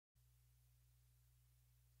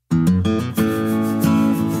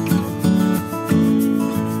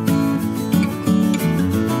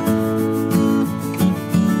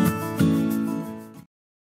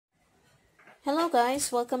guys,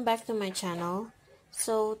 welcome back to my channel.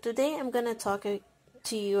 So today I'm gonna talk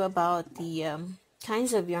to you about the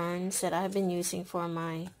kinds of yarns that I've been using for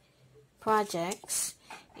my projects,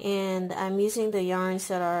 and I'm using the yarns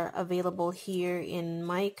that are available here in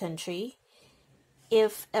my country.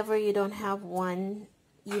 If ever you don't have one,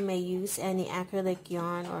 you may use any acrylic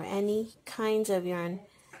yarn or any kinds of yarn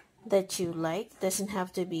that you like. Doesn't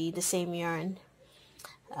have to be the same yarn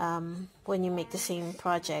when you make the same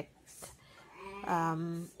project.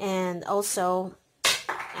 And also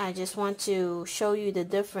I just want to show you the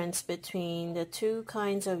difference between the two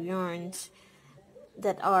kinds of yarns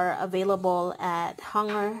that are available at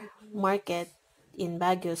Hunger Market in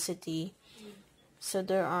Baguio City. So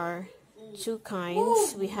there are two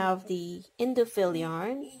kinds. We have the Indophil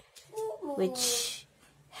yarn, which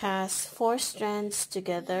has 4 strands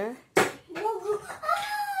together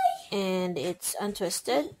and it's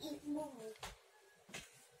untwisted.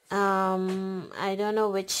 I don't know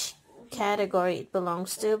which category it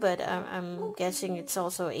belongs to, but I'm guessing it's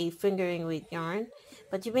also a fingering weight yarn.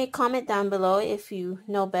 But you may comment down below if you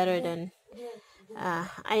know better than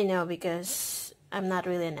I know, because I'm not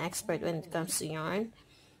really an expert when it comes to yarn.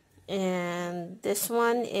 And this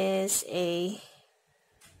one is a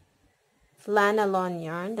lanolin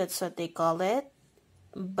yarn, that's what they call it.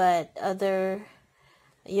 But other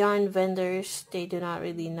yarn vendors, they do not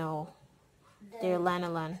really know they're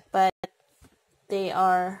lanolin, but they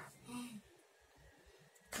are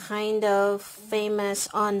kind of famous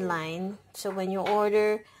online. So when you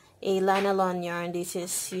order a lanolin yarn, this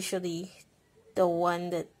is usually the one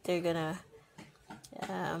that they're gonna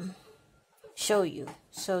show you.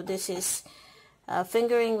 So this is a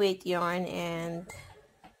fingering weight yarn, and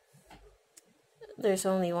there's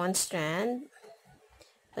only 1 strand.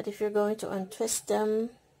 But if you're going to untwist them,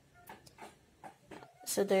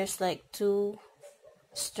 so there's like 2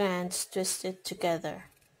 strands twisted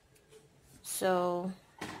together. So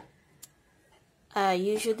I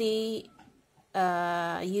usually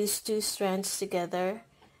use 2 strands together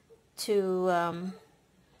to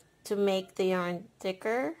make the yarn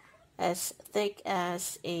thicker, as thick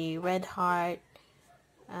as a red heart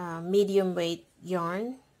medium weight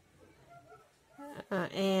yarn.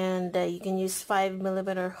 And you can use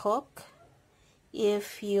 5mm hook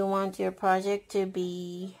if you want your project to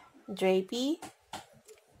be drapey.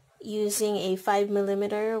 Using a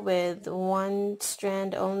 5mm with 1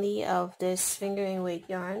 strand only of this fingering weight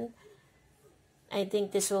yarn, I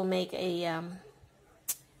think this will make a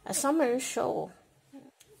summer show,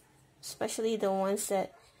 especially the ones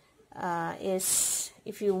that is,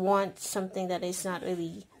 if you want something that is not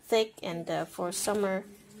really thick, and for summer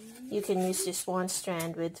you can use this 1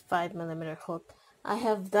 strand with 5mm hook. I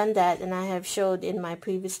have done that, and I have showed in my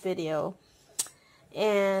previous video.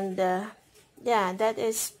 And yeah, that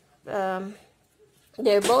is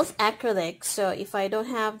they're both acrylic, so if I don't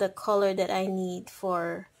have the color that I need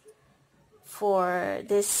for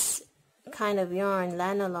this kind of yarn,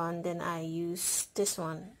 lanolin, then I use this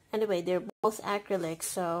one. Anyway, they're both acrylic,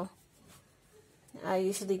 so I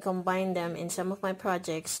usually combine them in some of my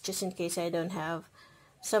projects just in case I don't have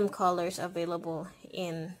some colors available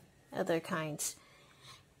in other kinds.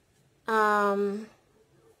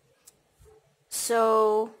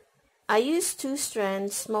 So I use 2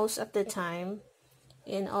 strands most of the time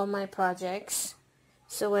in all my projects.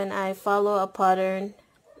 So when I follow a pattern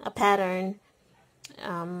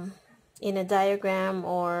in a diagram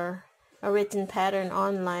or a written pattern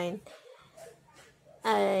online,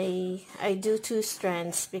 I do 2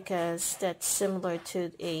 strands because that's similar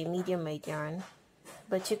to a medium weight yarn.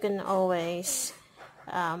 But you can always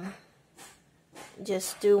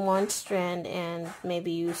just do 1 strand and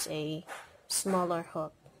maybe use a smaller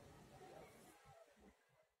hook.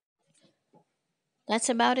 That's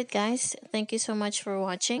about it, guys. Thank you so much for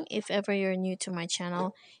watching. If ever you're new to my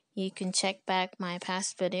channel, you can check back my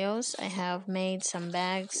past videos. I have made some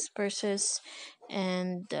bags, purses,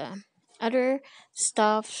 and other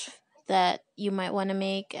stuff that you might want to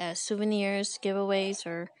make as souvenirs, giveaways,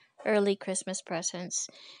 or early Christmas presents.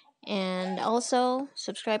 And also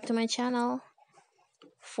subscribe to my channel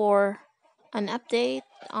for an update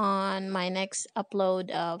on my next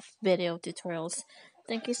upload of video tutorials.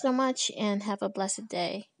 Thank you so much, and have a blessed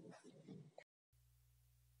day.